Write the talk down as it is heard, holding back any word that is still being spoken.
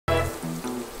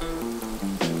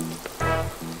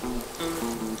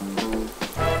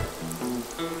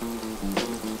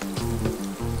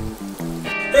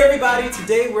everybody,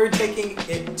 today we're taking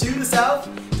it to the south,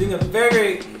 doing a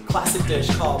very classic dish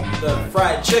called the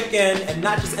fried chicken, and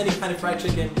not just any kind of fried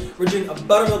chicken. We're doing a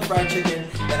buttermilk fried chicken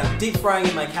that I'm deep frying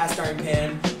in my cast iron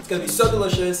pan. It's gonna be so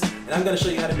delicious, and I'm gonna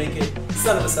show you how to make it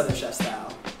son of a Southern chef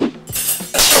style.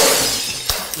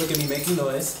 Look at me making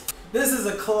noise. This is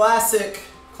a classic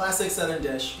Southern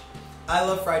dish. I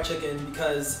love fried chicken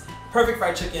because perfect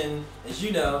fried chicken, as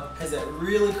you know, has that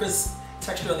really crisp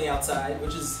texture on the outside,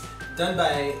 which is done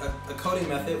by a coating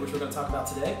method, which we're going to talk about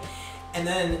today. And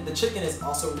then the chicken is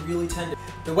also really tender.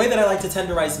 The way that I like to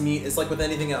tenderize meat is like with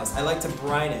anything else. I like to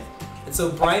brine it. And so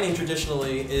brining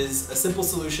traditionally is a simple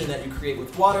solution that you create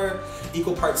with water,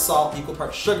 equal parts salt, equal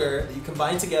parts sugar, that you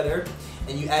combine together,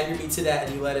 and you add your meat to that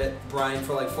and you let it brine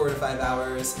for like 4 to 5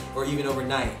 hours or even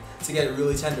overnight to get it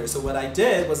really tender. So what I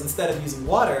did was, instead of using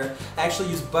water, I actually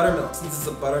used buttermilk, since it's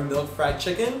a buttermilk fried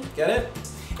chicken, get it?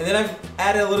 And then I've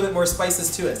added a little bit more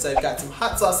spices to it. So I've got some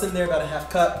hot sauce in there, about a ½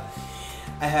 cup.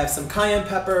 I have some cayenne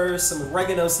pepper, some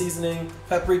oregano seasoning,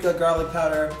 paprika, garlic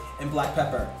powder, and black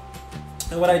pepper.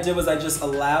 And what I did was I just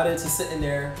allowed it to sit in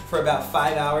there for about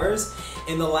 5 hours.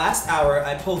 In the last hour,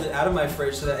 I pulled it out of my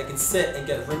fridge so that I can sit and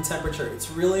get room temperature. It's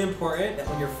really important that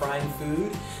when you're frying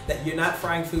food, that you're not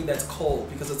frying food that's cold,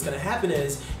 because what's gonna happen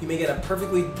is you may get a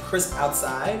perfectly crisp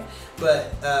outside,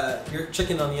 but your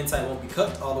chicken on the inside won't be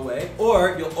cooked all the way,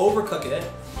 or you'll overcook it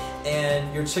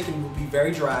and your chicken will be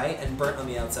very dry and burnt on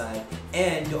the outside,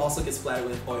 and you'll also get splattered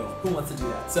with oil. Who wants to do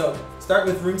that? So start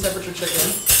with room temperature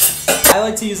chicken. I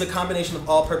like to use a combination of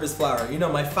all-purpose flour. You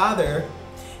know, my father,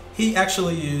 he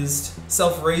actually used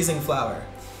self-raising flour,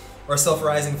 or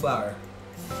self-rising flour.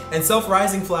 And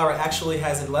self-rising flour actually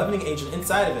has a leavening agent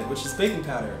inside of it, which is baking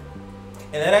powder.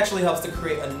 And that actually helps to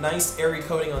create a nice airy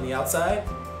coating on the outside.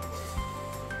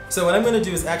 So what I'm going to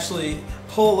do is actually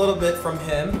pull a little bit from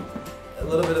him, a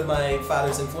little bit of my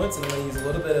father's influence, and I'm going to use a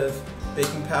little bit of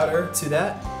baking powder to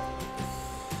that.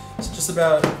 So just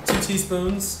about 2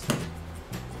 teaspoons.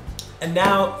 And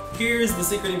now, here's the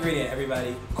secret ingredient,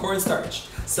 everybody, cornstarch.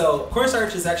 So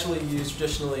cornstarch is actually used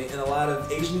traditionally in a lot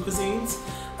of Asian cuisines.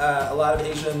 A lot of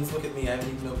Asians, look at me, I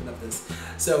haven't even opened up this.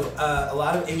 So a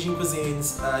lot of Asian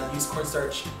cuisines use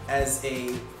cornstarch as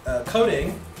a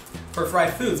coating for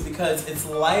fried foods because it's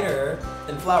lighter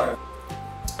than flour.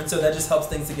 And so that just helps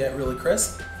things to get really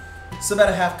crisp. So about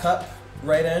a ½ cup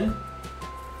right in.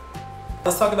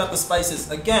 Let's talk about the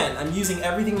spices. Again, I'm using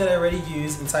everything that I already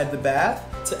used inside the bath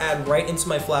to add right into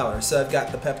my flour. So I've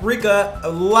got the paprika, a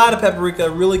lot of paprika,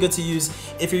 really good to use.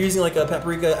 If you're using like a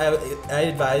paprika, I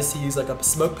advise to use like a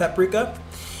smoked paprika.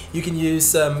 You can use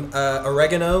some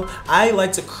oregano. I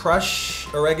like to crush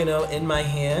oregano in my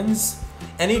hands.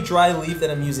 Any dry leaf that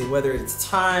I'm using, whether it's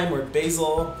thyme or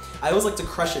basil, I always like to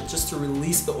crush it just to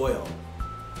release the oil.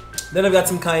 Then I've got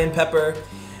some cayenne pepper,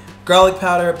 garlic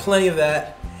powder, plenty of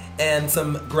that, and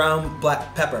some ground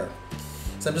black pepper.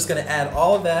 So I'm just gonna add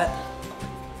all of that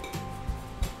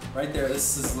right there.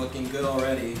 This is looking good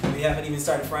already. We haven't even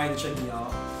started frying the chicken,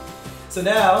 y'all. So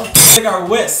now, take our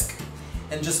whisk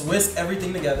and just whisk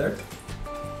everything together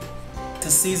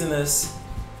to season this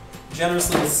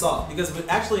generously with salt. Because what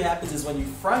actually happens is when you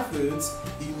fry foods,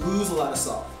 you lose a lot of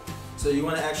salt. So you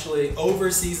wanna actually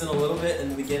over-season a little bit in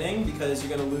the beginning because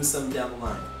you're gonna lose some down the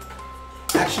line.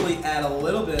 Actually add a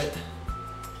little bit,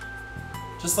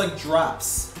 just like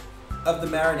drops of the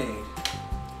marinade.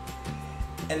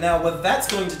 And now what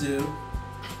that's going to do,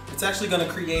 it's actually going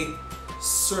to create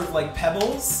sort of like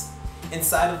pebbles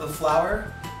inside of the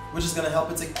flour, which is going to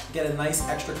help it to get a nice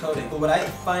extra coating. But what I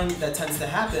find that tends to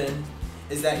happen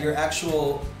is that your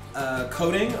actual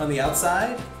coating on the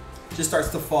outside just starts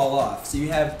to fall off. So you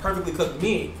have perfectly cooked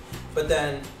meat, but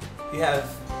then you have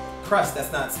crust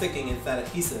that's not sticking, it's not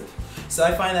adhesive. So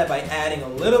I find that by adding a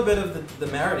little bit of the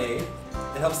marinade,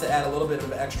 it helps to add a little bit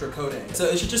of extra coating. So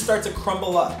it should just start to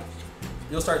crumble up.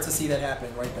 You'll start to see that happen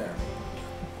right there.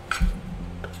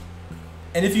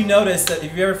 And if you notice that,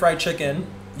 if you ever fried chicken,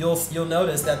 you'll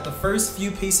notice that the first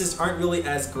few pieces aren't really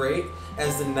as great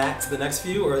as the next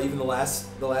few, or even the last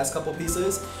couple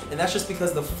pieces. And that's just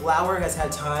because the flour has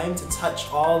had time to touch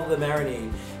all of the marinade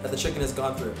that the chicken has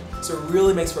gone through. So it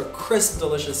really makes for a crisp,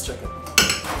 delicious chicken.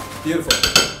 Beautiful.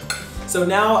 So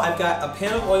now I've got a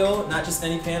pan of oil, not just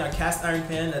any pan, a cast iron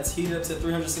pan that's heated up to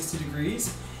 360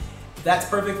 degrees. That's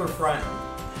perfect for frying.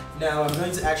 Now I'm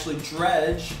going to actually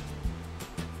dredge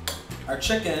our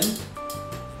chicken.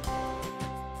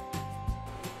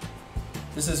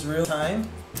 This is real time.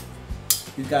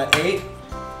 We've got 8.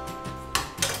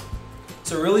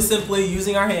 So really simply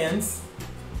using our hands,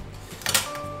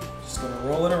 just gonna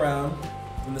roll it around.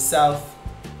 In the South,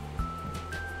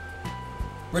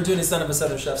 we're doing it son of a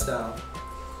Southern chef style.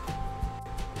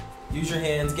 Use your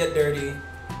hands, get dirty,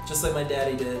 just like my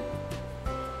daddy did.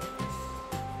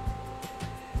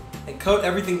 And coat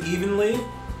everything evenly.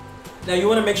 Now you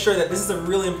want to make sure that, this is a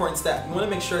really important step, you want to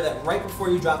make sure that right before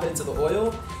you drop it into the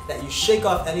oil, that you shake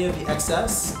off any of the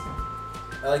excess.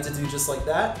 I like to do just like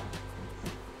that.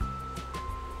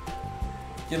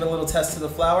 Give it a little test to the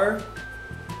flour.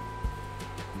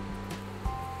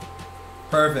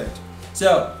 Perfect.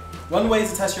 So, one way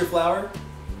to test your flour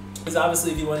is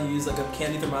obviously if you want to use like a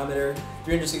candy thermometer,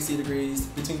 360 degrees,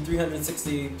 between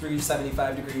 360 and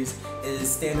 375 degrees is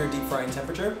standard deep frying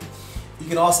temperature. You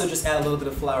can also just add a little bit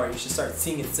of flour. You should start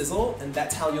seeing it sizzle, and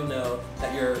that's how you'll know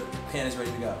that your pan is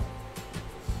ready to go.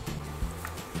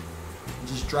 And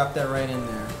just drop that right in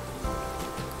there.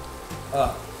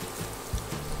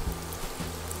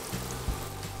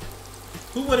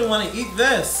 Who wouldn't want to eat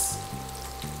this?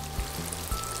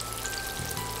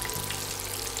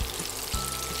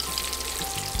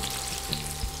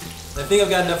 I think I've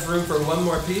got enough room for one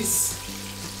more piece.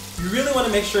 You really want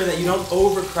to make sure that you don't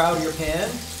overcrowd your pan.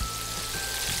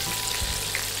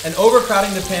 And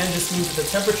overcrowding the pan just means that the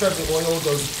temperature of the oil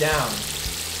goes down.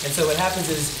 And so what happens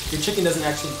is your chicken doesn't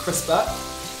actually crisp up.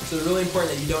 So it's really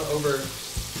important that you don't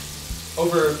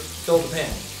overfill the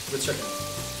pan with chicken.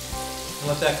 And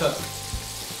let that cook.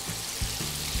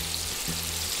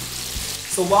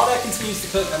 So while that continues to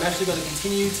cook, I'm actually going to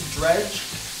continue to dredge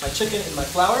my chicken in my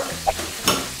flour.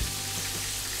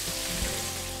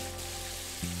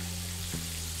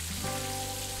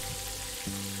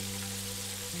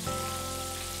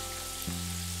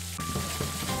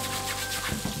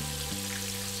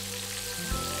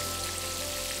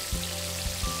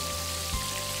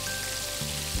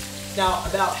 Now,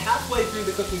 about halfway through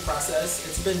the cooking process,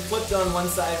 it's been flipped on one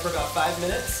side for about 5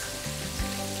 minutes.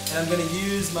 And I'm going to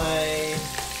use my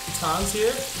tongs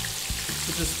here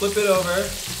to just flip it over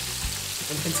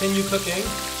and continue cooking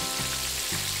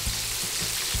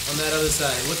on that other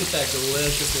side. Look at that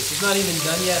deliciousness. It's not even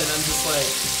done yet and I'm just like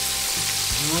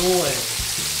drooling.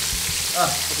 Ah,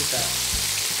 look at that.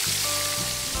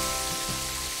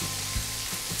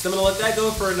 So I'm going to let that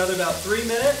go for another about 3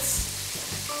 minutes.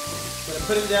 I'm going to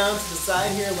put it down to the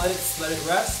side here and let it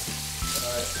rest.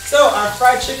 Alright. So our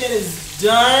fried chicken is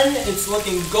done. It's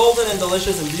looking golden and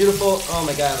delicious and beautiful. Oh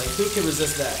my god, like who can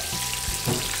resist that?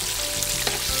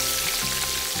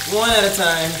 One at a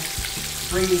time.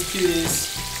 Bring these cuties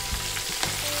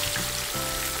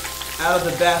out of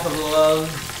the bath of love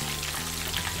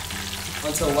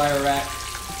onto a wire rack.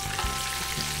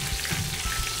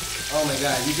 Oh my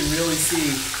god, you can really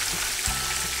see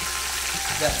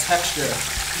that texture.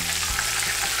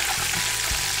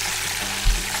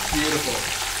 Beautiful.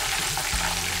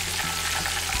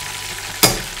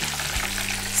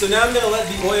 So now I'm going to let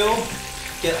the oil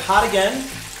get hot again.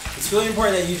 It's really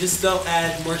important that you just don't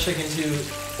add more chicken to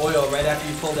oil right after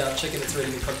you pulled out chicken that's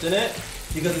ready to be cooked in it,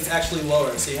 because it's actually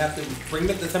lower. So you have to bring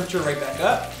the temperature right back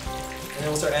up, and then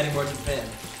we'll start adding more to the pan.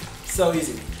 So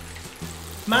easy.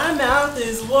 My mouth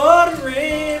is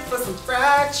watering for some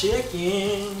fried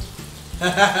chicken.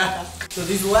 So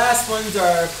these last ones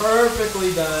are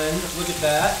perfectly done. Look at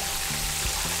that.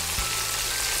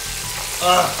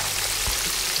 Ugh.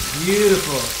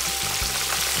 Beautiful.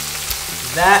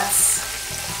 That's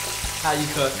how you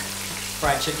cook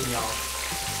fried chicken, y'all.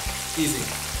 Easy.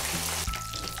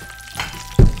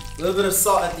 A little bit of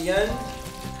salt at the end.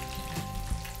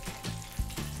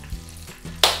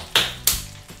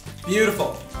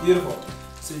 Beautiful, beautiful.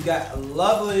 So you've got a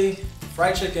lovely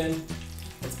fried chicken.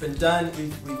 It's been done.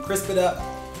 We've crisped it up,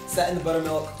 sat in the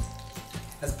buttermilk.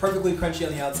 It's perfectly crunchy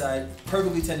on the outside,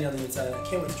 perfectly tender on the inside. I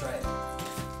can't wait to try it.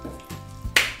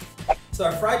 So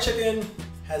our fried chicken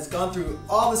has gone through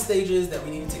all the stages that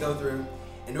we needed to go through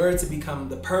in order to become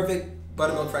the perfect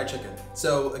buttermilk fried chicken.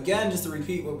 So again, just to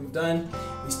repeat what we've done,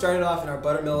 we started off in our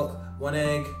buttermilk, 1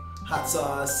 egg, hot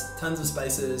sauce, tons of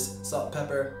spices, salt,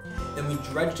 pepper. Then we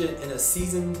dredged it in a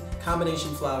seasoned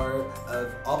combination flour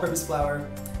of all-purpose flour,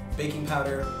 baking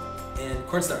powder, and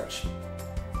cornstarch.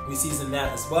 We seasoned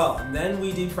that as well. And then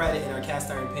we deep fried it in our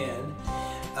cast iron pan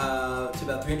to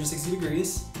about 360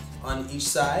 degrees on each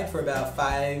side for about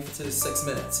 5 to 6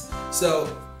 minutes. So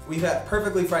we've got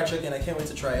perfectly fried chicken. I can't wait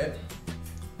to try it.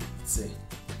 Let's see.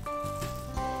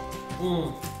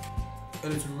 And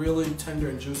it's really tender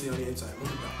and juicy on the inside.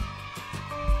 Look at that.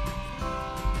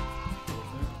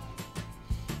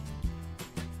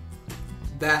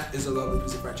 That is a lovely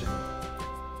piece of fried chicken.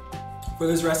 For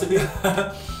this recipe,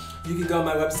 you can go on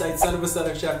my website,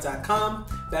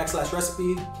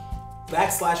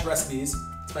 sonofasouthernchef.com/recipe/recipes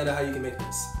to find out how you can make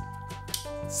this.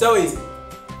 So easy.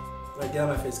 All right, get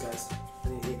out of my face, guys. I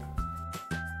need to eat.